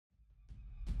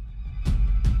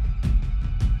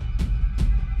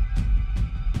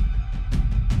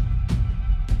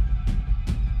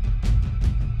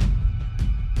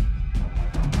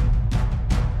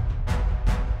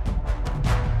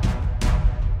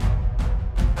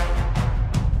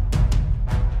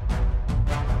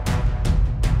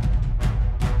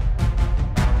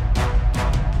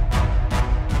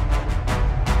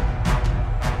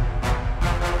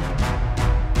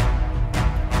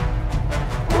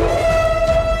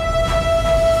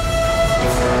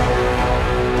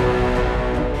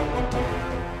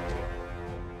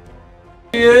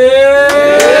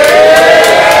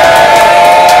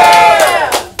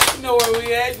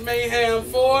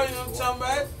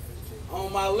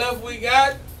On my left, we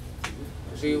got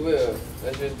B-Wil.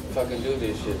 Let's just fucking do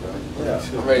this shit, bro. Yeah.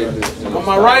 I'm ready to do this shit. on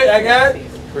my right, I got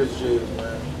Jiggz,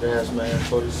 man. Gas man,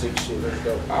 46 shit. Let's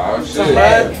go. Oh, shit.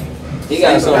 somebody. He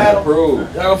got something to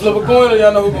prove. Y'all gonna flip a coin or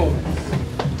y'all know who going?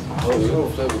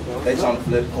 They trying to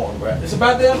flip the coin, bro. It's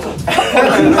about them.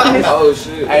 Oh,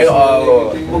 shit. Hey,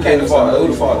 who came the father? Who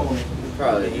the father?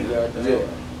 Probably he got the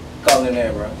Call in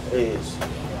there, bro. It is.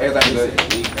 Everything good.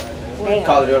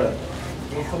 Call it other.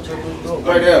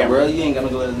 Right there, bro. You ain't gonna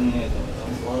go in there.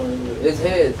 It's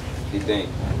his. You think?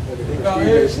 Alright,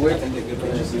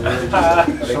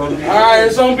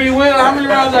 it's on B-Wil. How many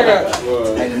rounds I got? 3?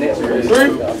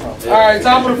 Alright,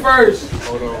 top of the first.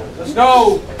 Let's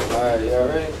go. Alright, y'all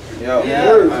ready?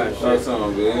 Yeah. Alright, show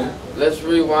some, man. Let's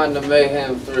rewind to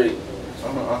Mayhem 3.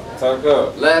 Talk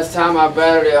up. Last time I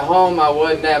battled at home, I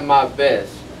wasn't at my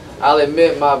best. I'll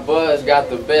admit my buzz got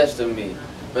the best of me.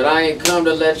 But I ain't come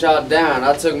to let y'all down.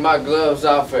 I took my gloves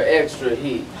off for extra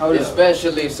heat.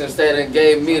 Especially since they done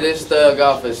gave me this thug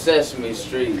off of Sesame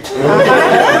Street.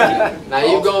 Now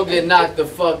you gon' get knocked the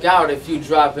fuck out if you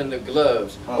drop in the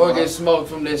gloves. Or get smoked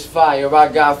from this fire I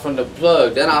got from the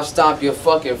plug. Then I'll stomp your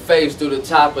fucking face through the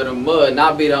top of the mud. And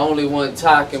I'll be the only one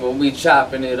talking when we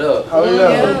chopping it up.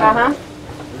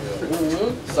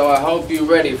 So I hope you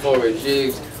ready for it,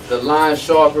 Jiggz. The line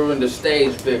sharper and the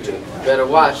stage bigger. Better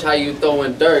watch how you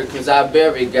throwing dirt, cause I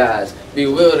bury guys.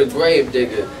 B-Wil the grave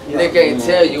digger. Nick ain't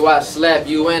tell you I slap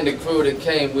you and the crew that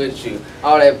came with you.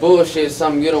 All that bullshit,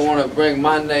 something you don't want to bring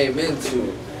my name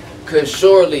into. Cause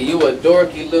surely you a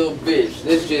dorky little bitch.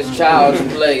 This just child's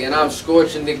play and I'm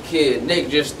scorching the kid. Nick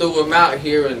just threw him out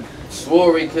here and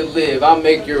swore he could live. I'll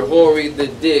make your hoary the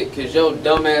dick, cause your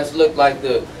dumbass look like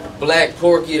the Black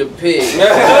Porky the pig.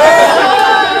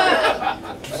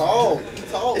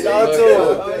 Talk to him.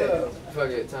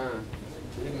 Fuck it, time.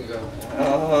 You can go.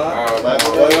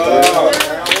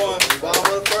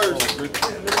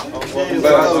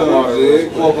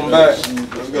 Welcome back.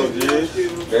 Let's go, Jiggz.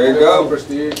 There you go.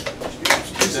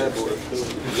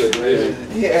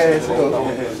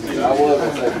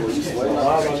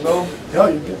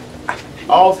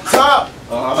 Off top,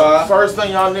 first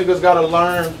thing y'all niggas gotta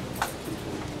learn,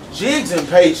 Jiggz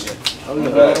impatient.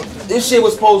 This shit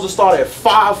was supposed to start at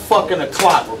 5 fucking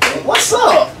o'clock. What's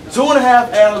up?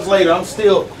 2.5 hours later, I'm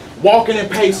still walking and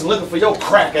pacing, looking for your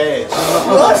crack ass.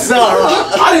 What's up?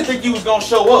 I didn't think you was gonna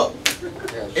show up.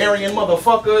 Aryan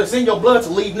motherfucker, it's in your blood to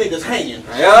leave niggas hanging.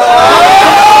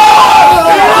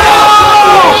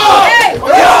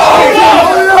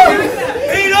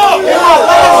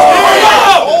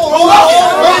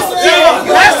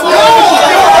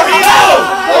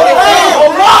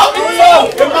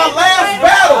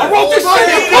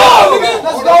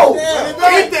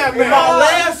 In my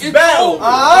last battle,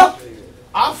 I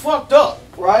fucked up.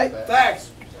 Right?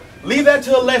 Facts. Leave that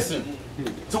to a lesson.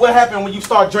 To what happened when you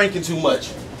start drinking too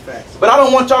much. Facts. But I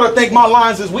don't want y'all to think my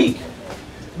lines is weak.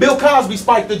 Bill Cosby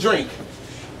spiked the drink.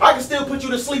 I can still put you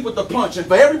to sleep with the punch. And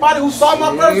for everybody who saw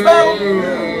my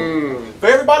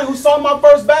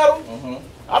first battle,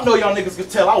 I know y'all niggas could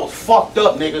tell I was fucked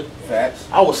up, nigga. Facts.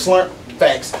 I was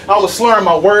slurring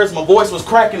my words. My voice was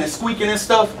cracking and squeaking and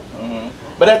stuff.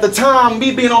 But at the time,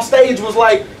 me being on stage was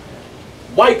like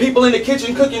white people in the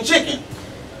kitchen cooking chicken.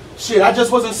 Shit, I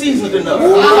just wasn't seasoned enough.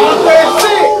 So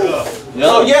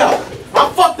yeah,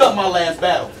 I fucked up my last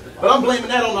battle. But I'm blaming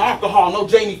that on the alcohol. No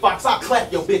Jamie Foxx, I'll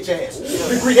clap your bitch ass.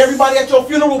 We greet everybody at your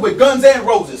funeral with guns and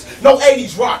roses. No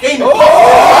 80s rock, ain't it?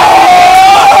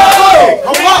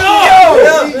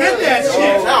 Get that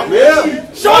shit out, man.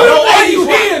 Show me no 80s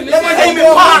rock. Ain't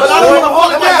it pop, but I don't want to fuck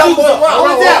my shoes up.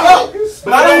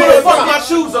 But I don't want to fuck my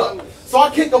shoes up. So I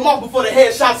kicked them off before the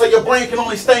headshot so your brain can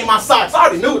only stain my socks. I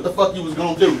already knew what the fuck you was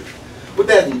gonna do. With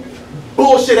that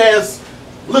bullshit ass,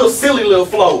 little silly little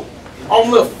flow.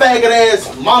 On little faggot ass,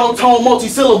 monotone,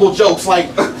 multi-syllable jokes like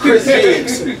Chris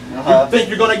Jiggz. You think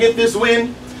you're gonna get this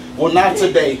win? Well, not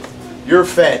today. You're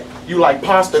fat. You like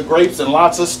pasta, grapes, and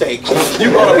lots of steak. You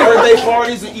go to birthday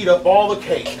parties and eat up all the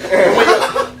cake.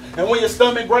 And when your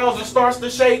stomach growls and starts to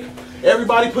shake,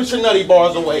 everybody put your nutty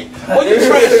bars away. Well, you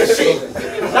trash as shit.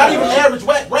 Not even average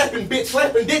whack rapping bitch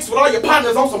slapping dicks with all your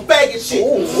partners on some faggot shit.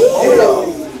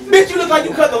 Bitch, you look like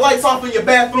you cut the lights off in your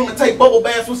bathroom and take bubble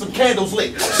baths with some candles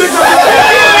lit. Bitch,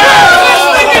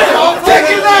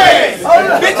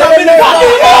 I'm in the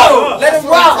pocket. Let him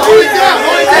rock.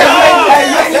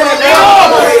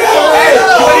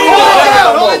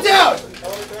 Hold it down.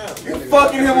 You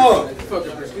fucking him up.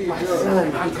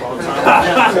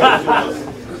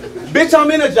 Bitch,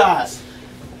 I'm energized.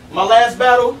 My last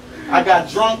battle, I got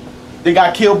drunk, then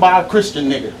got killed by a Christian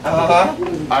nigga.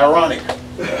 Ironic.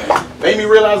 Made me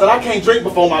realize that I can't drink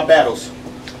before my battles.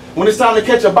 When it's time to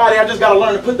catch a body, I just gotta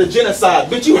learn to put the genocide.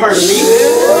 Bitch, you heard of me.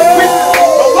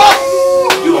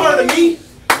 You heard of me.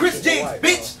 Chris Jiggz,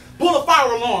 bitch. Pull a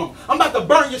fire alarm. I'm about to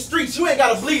burn your streets. You ain't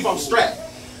gotta believe I'm strapped.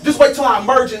 Just wait till I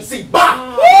emerge and see.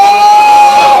 Bah!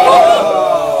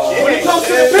 When it comes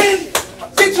to the pen,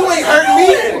 bitch, you ain't hurting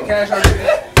me.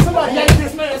 Somebody yank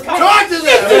this man's car. Charges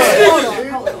it.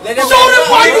 Show them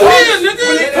why you here, nigga.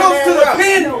 When it comes to the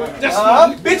pen,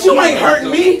 bitch, you ain't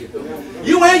hurting me.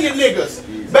 You and your niggas.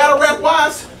 Battle rap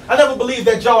wise, I never believed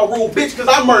that y'all rule, bitch, because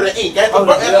I murder ink. At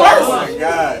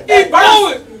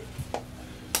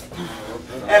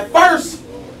first,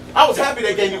 I was happy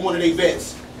they gave me one of their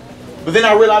vets. But then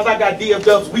I realized I got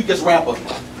DFW's weakest rapper.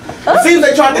 It seems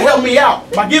they tried to help me out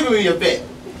by giving me a vet.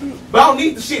 But I don't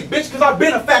need the shit, bitch, because I've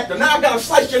been a factor. Now I gotta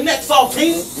slice your necks off,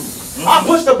 team. I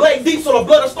push the blade deep so the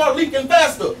blood will start leaking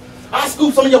faster. I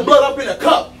scoop some of your blood up in a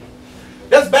cup.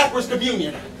 That's backwards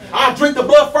communion. I drink the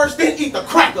blood first, then eat the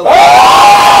cracker.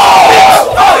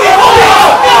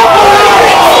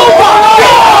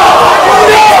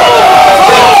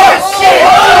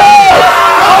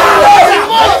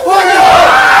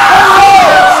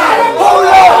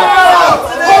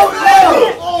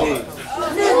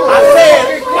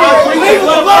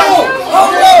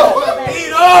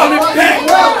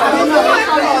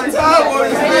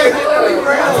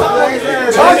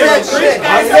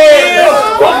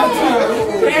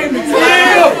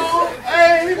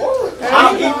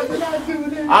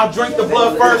 I'll drink the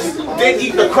blood first, then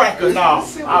eat the cracker. Nah,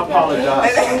 I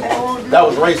apologize. That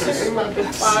was racist.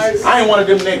 I ain't one of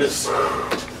them niggas.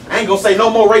 I ain't gonna say no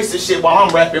more racist shit while I'm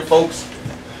rapping, folks.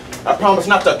 I promise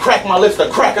not to crack my lips to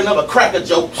crack another cracker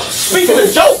joke. Speaking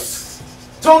of jokes,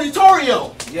 Tony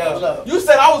Torrio, you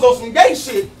said I was on some gay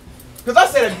shit because I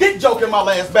said a dick joke in my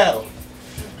last battle.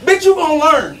 Bitch, you gonna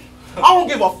learn. I don't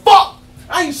give a fuck.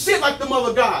 I ain't shit like them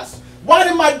other guys. Why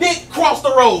did my dick cross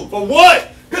the road? For what?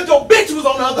 Because your bitch was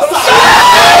on the other side.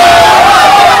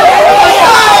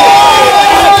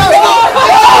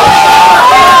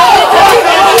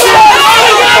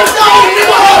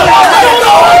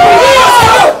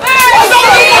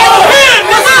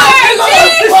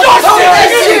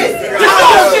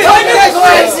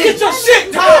 Get your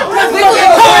shit, Tom.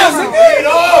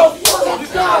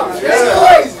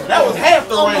 That was half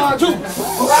the round, too.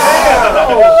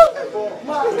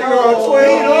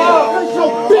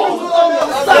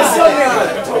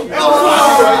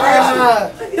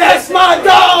 That's my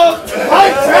dog.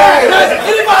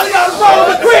 Anybody got a problem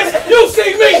with Chris? You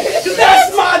see me.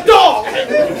 That's my dog.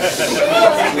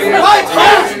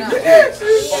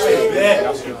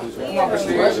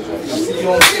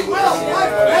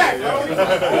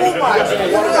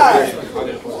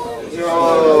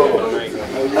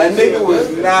 A nigga was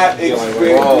not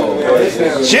expecting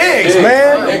Jiggz,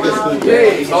 man.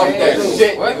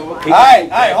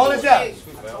 Alright, hold it down.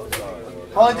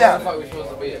 Hold it down.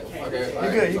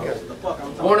 You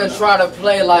good. Wanna try to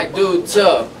play like dude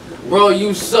tough. Bro,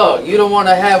 you suck. You don't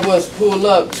wanna have us pull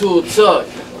up tool tuck.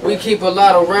 We keep a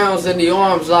lot of rounds in the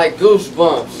arms like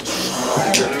goosebumps.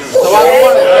 So I don't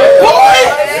wanna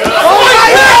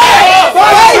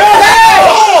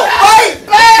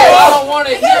I don't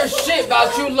wanna hear shit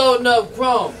about you loading up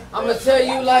chrome. I'ma tell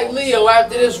you like Leo,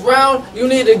 after this round, you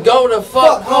need to go the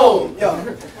fuck home.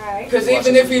 Cause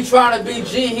even if you trying to be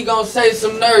G, he gonna say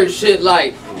some nerd shit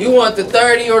like, you want the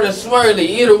 30 or the swirly,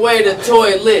 either way the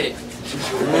toy lit.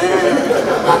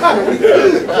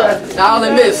 Now I'll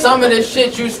admit, some of this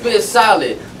shit you spit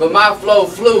solid, but my flow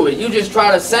fluid. You just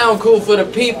try to sound cool for the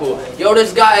people. Yo,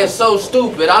 this guy is so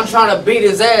stupid. I'm trying to beat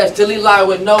his ass till he lie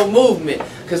with no movement.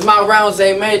 Cause my rounds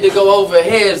ain't made to go over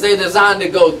heads, they designed to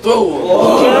go through them.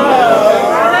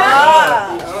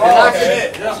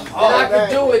 And I could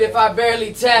do it if I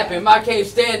barely tap him. I can't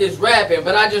stand this rapping,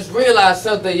 but I just realized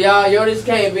something, y'all. Yo, this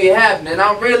can't be happening.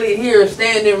 I'm really here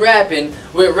standing rapping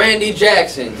with Randy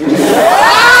Jackson.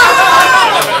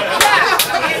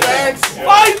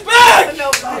 Fight back!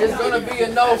 It's gonna be a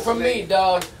no from me,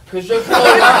 dog. Cause your flow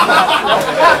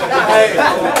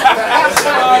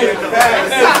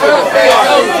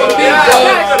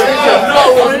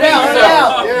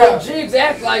Jiggz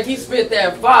act like he spit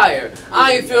that fire.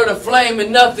 I ain't feel the flame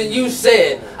in nothing you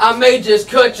said. I may just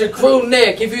cut your crew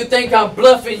neck. If you think I'm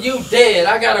bluffing, you dead.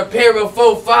 I got a pair of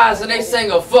 4.5s and they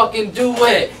sang a fucking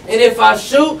duet. And if I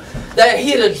shoot, that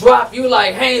hit'll drop you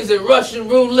like Haynes and Russian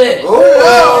roulette.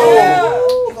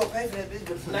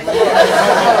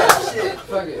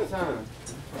 Fuck it, time.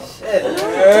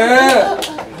 Yeah.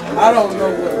 I don't know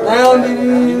what round it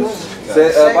is.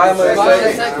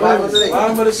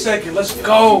 Bottom of the second. Let's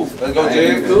go. Let's go,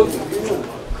 Jiggz.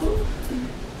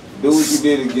 Do what you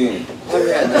did again.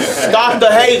 Stop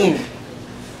the hating.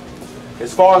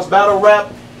 As far as battle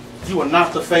rap, you are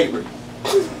not the favorite.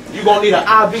 You gonna need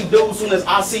an IV dude soon as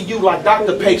I see you like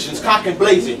Dr. Patience, cock and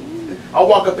blazing. I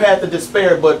walk a path of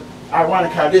despair, but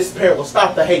ironic how this pair will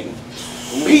stop the hating.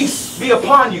 Peace be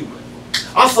upon you.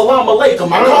 Assalamu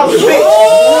alaikum. I call you bitch.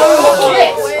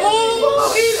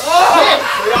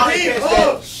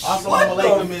 Assalamu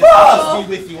alaikum is peace be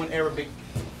with you in Arabic.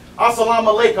 Assalamu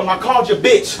alaikum. I called you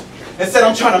bitch and said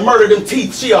I'm trying to murder them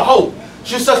teeth. She a hoe.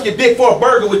 She suck your dick for a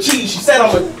burger with cheese. She said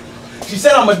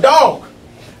I'm a dog.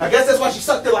 I guess that's why she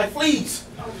sucked it like fleas.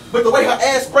 But the way her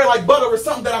ass spray like butter is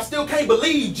something that I still can't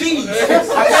believe. Jeez,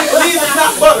 I can't believe it's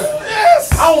not butter.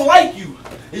 I don't like you.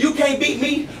 And you can't beat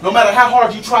me no matter how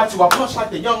hard you try to. I punch like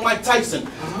the young Mike Tyson.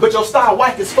 But your style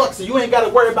whack as fuck, so you ain't got to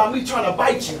worry about me trying to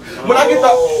bite you. When I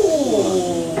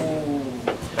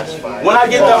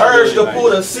get the urge to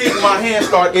pull the cig, my hands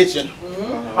start itching.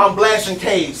 I'm blasting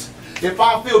K's. If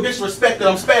I feel disrespected,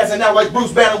 I'm spazzing out like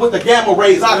Bruce Banner with the gamma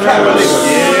rays. I cap a nigga.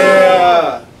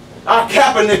 Yeah. I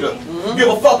cap a nigga. Give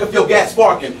a fuck if your gas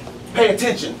sparking. Pay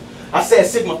attention. I said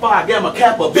Sigma Phi Gamma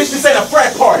Kappa. Bitch, this ain't a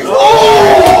frat party. Oh,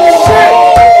 shit.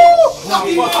 Now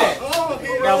fuck that.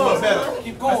 That was better.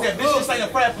 Keep going. I said, bitch, this ain't a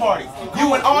frat party.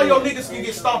 You and all your niggas can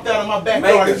get stomped out of my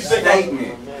backyard if you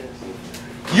think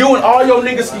You and all your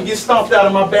niggas can get stomped out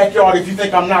of my backyard if you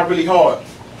think I'm not really hard.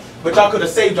 But y'all could have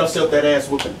saved yourself that ass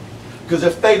whooping. Because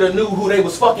if they knew who they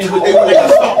was fucking with, they would have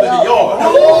got stomped in the yard.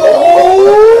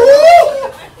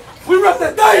 We run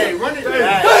that thing! Run it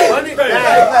back! Run it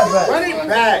back! Run it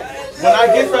back! When I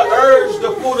get the urge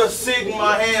to pull the cig,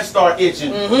 my hands start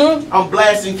itching. I'm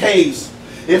blasting K's.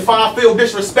 If I feel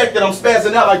disrespected, I'm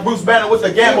spazzing out like Bruce Banner with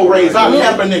the gamma rays. I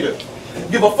cap a nigga.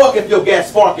 Give a fuck if your gas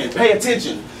sparking. Pay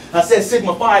attention. I said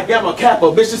Sigma Phi Gamma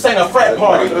Kappa. Bitch, this ain't a frat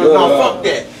party. Nah, fuck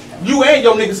that. You and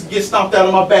your niggas can get stomped out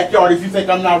of my backyard if you think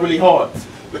I'm not really hard.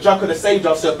 But y'all could have saved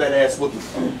yourself that ass whooping.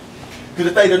 Because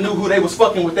if they'd have knew who they was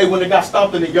fucking with, they wouldn't have got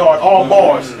stomped in the yard. All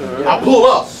bars. I pull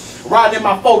up, riding in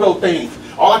my photo thing.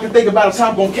 All I can think about is how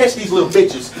I'm going to catch these little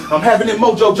bitches. I'm having them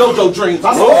Mojo Jojo dreams.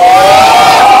 I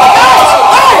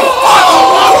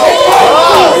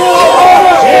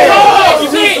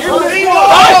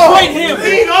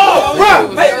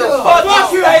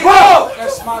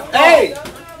Hey!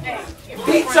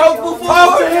 He choked before.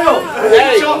 Talk to him.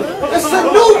 Hey, it's a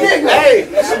new nigga. Hey,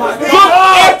 look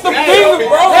at the finger,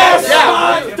 bro. That's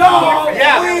my dog.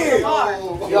 Yeah.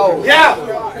 Yo. Yeah.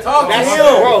 Talk to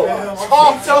him, bro.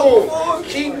 Talk to him.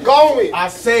 Keep going. I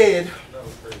said.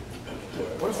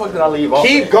 Where the fuck did I leave off?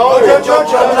 Keep going.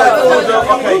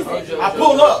 Okay. I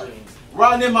pull up,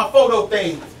 riding in my photo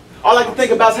thing. All I can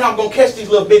think about is how I'm gonna catch these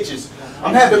little bitches.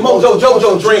 I'm having Mojo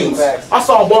Jojo dreams. I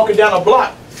saw him walking down a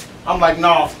block. I'm like,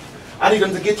 nah. I need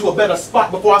them to get to a better spot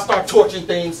before I start torching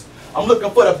things. I'm looking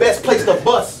for the best place to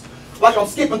bust. Like I'm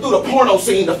skipping through the porno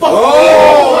scene. The fuck.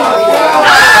 Oh my God.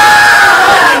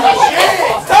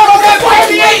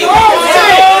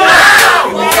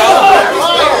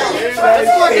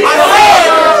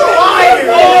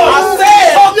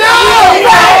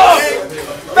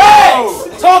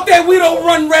 Talk that we don't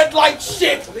run red light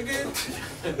shit.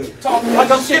 Talk like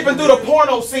I'm skipping through the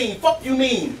porno scene. Fuck you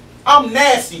mean? I'm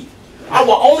nasty. I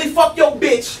will only fuck your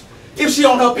bitch if she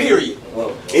on her period.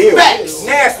 Facts.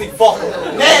 Nasty fucker.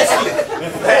 Nasty.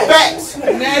 Facts.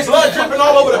 Blood dripping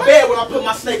all over the bed when I put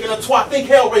my snake in a twat. Think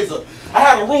Hellraiser. I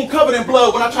have a room covered in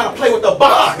blood when I try to play with the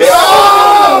box.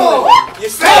 Oh! You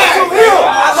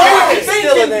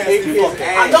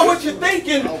I know what you're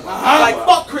thinking. Like,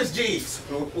 fuck Chris Jiggz.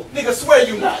 Nigga, swear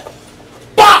you not.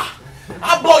 Bah!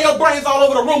 I blow your brains all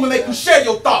over the room and make you share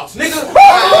your thoughts, nigga.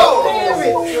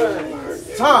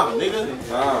 Time, nigga.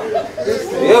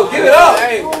 Yo, give it up.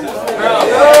 Hey.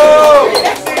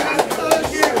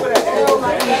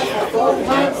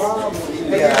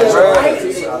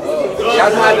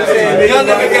 Young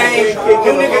nigga game.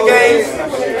 New nigga game.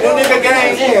 New nigga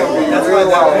game. That's right.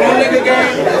 New nigga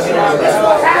game.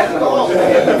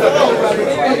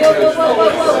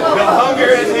 The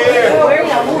hunger is here.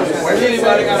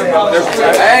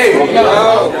 Hey.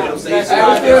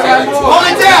 Hold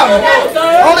it down.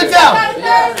 Hold it down.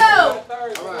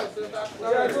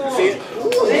 See it?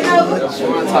 What you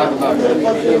want to talk about?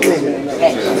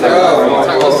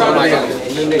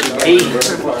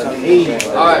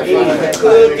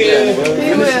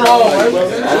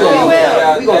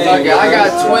 Alright, I got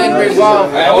twin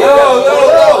revolvers.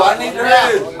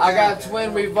 I got twin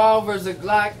revolvers, a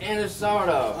Glock and a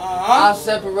sawed-off. I'll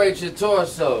separate your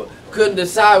torso. Couldn't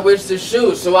decide which to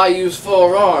shoot, so I use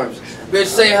 4 arms. Bitch,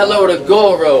 say hello to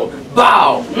Goro.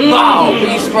 Bow, bow.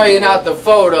 We spraying out the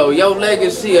photo. Your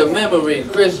legacy a memory.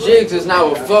 Chris Jiggz is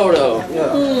now a photo.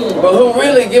 But who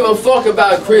really give a fuck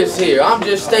about Chris here? I'm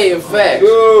just stating facts.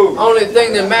 Only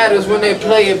thing that matters when they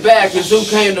play it back is who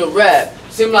came to rap.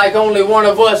 Seem like only one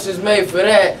of us is made for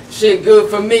that. Shit good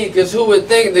for me, cause who would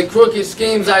think the crooked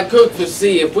schemes I cook for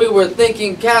C? If we were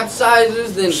thinking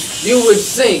capsizes, then you would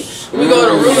sink. We go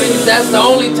to Rudy's, that's the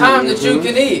only time that you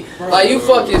can eat. Like, you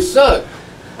fucking suck.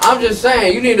 I'm just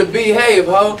saying, you need to behave,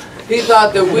 ho. He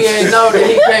thought that we ain't know that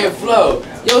he can't flow.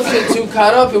 Yo, shit too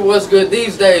caught up in what's good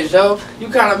these days, yo. You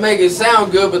kind of make it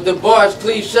sound good, but the bar's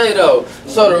cliche, though.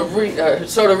 So to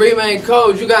remain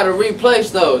cold, you got to replace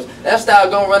those. That style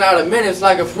gonna run out of minutes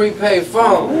like a prepaid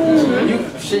phone.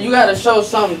 You got to show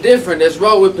something different that's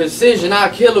roll with precision. I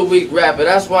kill a weak rapper,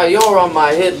 that's why you're on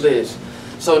my hit list.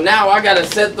 So now I gotta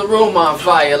set the room on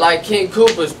fire like King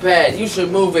Cooper's pad. You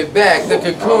should move it back, the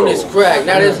cocoon is cracked.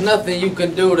 Now there's nothing you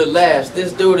can do to last.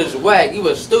 This dude is whack, you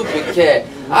a stupid cat.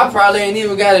 I probably ain't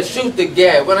even gotta shoot the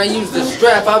gap. When I use the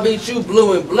strap, I beat you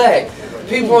blue and black.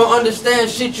 People don't understand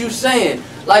shit you saying,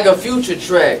 like a Future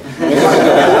track.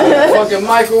 Fucking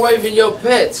microwaving your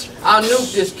pets. I'll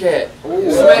nuke this cat.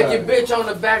 Smack your bitch on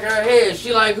the back of her head.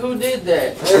 She like, who did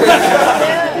that?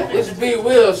 It's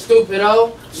B-Wil,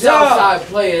 stupid-o. Southside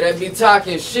player that be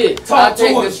talking shit. I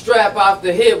take the strap off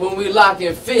the hip when we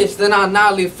locking fists. Then I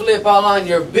nollie flip all on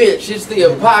your bitch. It's the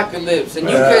apocalypse. And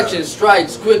you catching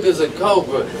strikes quick as a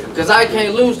cobra. Cause I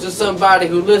can't lose to somebody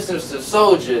who listens to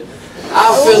Soldier.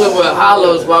 I fill it with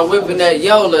hollows while whipping that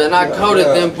Yola, and I coated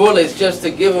them bullets just to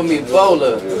give them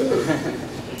Ebola.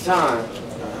 Time.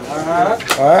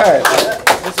 Alright.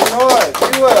 Make some noise.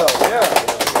 B-Wil, yeah.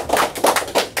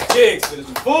 Jiggz for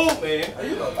some food, man. Are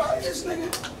you gonna buy this nigga?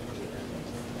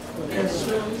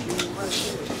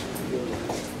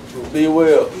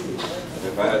 B-Wil.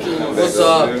 What's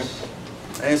up?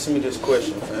 Answer me this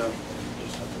question, fam.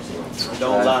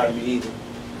 Don't lie to me either.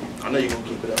 I know you're gonna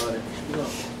keep it 100.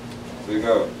 Speak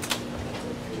up.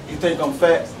 You think I'm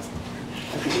fat?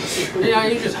 Yeah,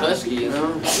 you just husky, you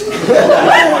know?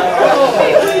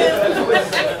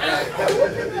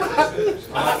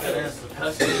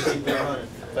 Husky, keep it 100.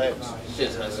 Facts.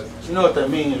 Shit's husky. You know what that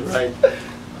means, right?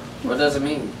 What does it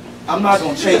mean? I'm not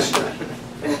gonna chase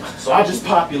you. So I just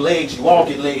pop your legs, you all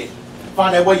get laid.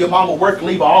 Find out where your mama work,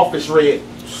 leave her office red.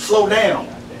 Slow down.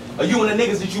 Or you and the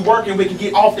niggas that you working with can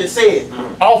get off instead.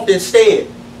 Off instead.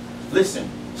 Listen,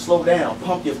 slow down.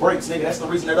 Pump your brakes, nigga. That's the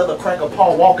reason that other cracker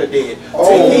Paul Walker dead.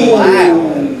 Take heed.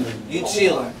 Wow. You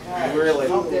chillin'. Really?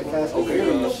 Okay.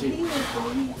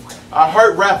 I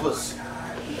hurt rappers.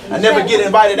 I never get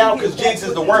invited out because Jiggz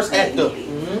is the worst actor.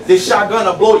 This shotgun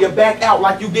will blow your back out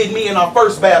like you did me in our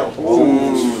first battle.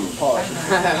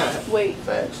 Wait.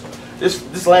 Facts.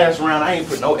 This last round, I ain't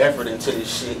put no effort into this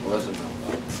shit. Was it?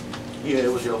 Yeah,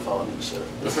 it was your fault, nigga. Shut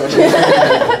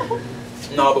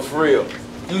up. No, but for real,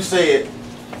 you said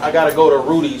I gotta go to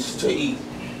Rudy's to eat.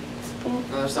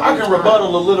 I can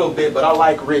rebuttal a little bit, but I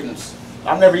like riddance.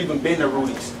 I've never even been to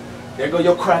Rudy's. There go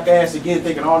your crack ass again,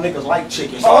 thinking all niggas like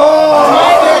chicken.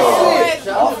 Off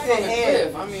the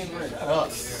head. I mean,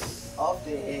 Off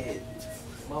the head.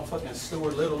 Motherfucking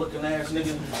Stuart Little looking ass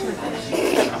nigga.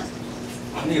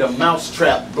 I need a mouse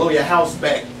trap. Blow your house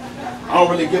back. I don't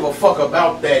really give a fuck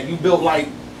about that. You built like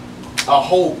a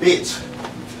whole bitch.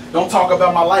 Don't talk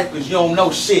about my life because you don't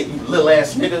know shit, you little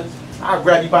ass nigga. I'll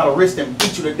grab you by the wrist and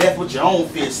beat you to death with your own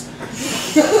fist.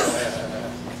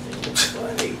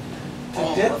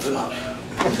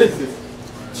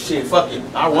 Shit, fuck it.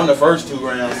 I won the first 2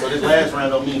 rounds, so this last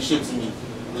round don't mean shit to me.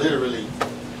 Literally.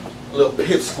 Little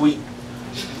pipsqueak.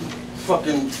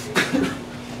 Fucking.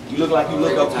 You look like you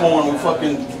look up porn with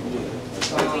fucking.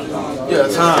 Yeah,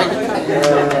 time.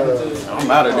 I'm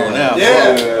out of there now.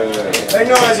 Yeah. Make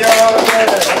noise,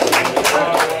 y'all.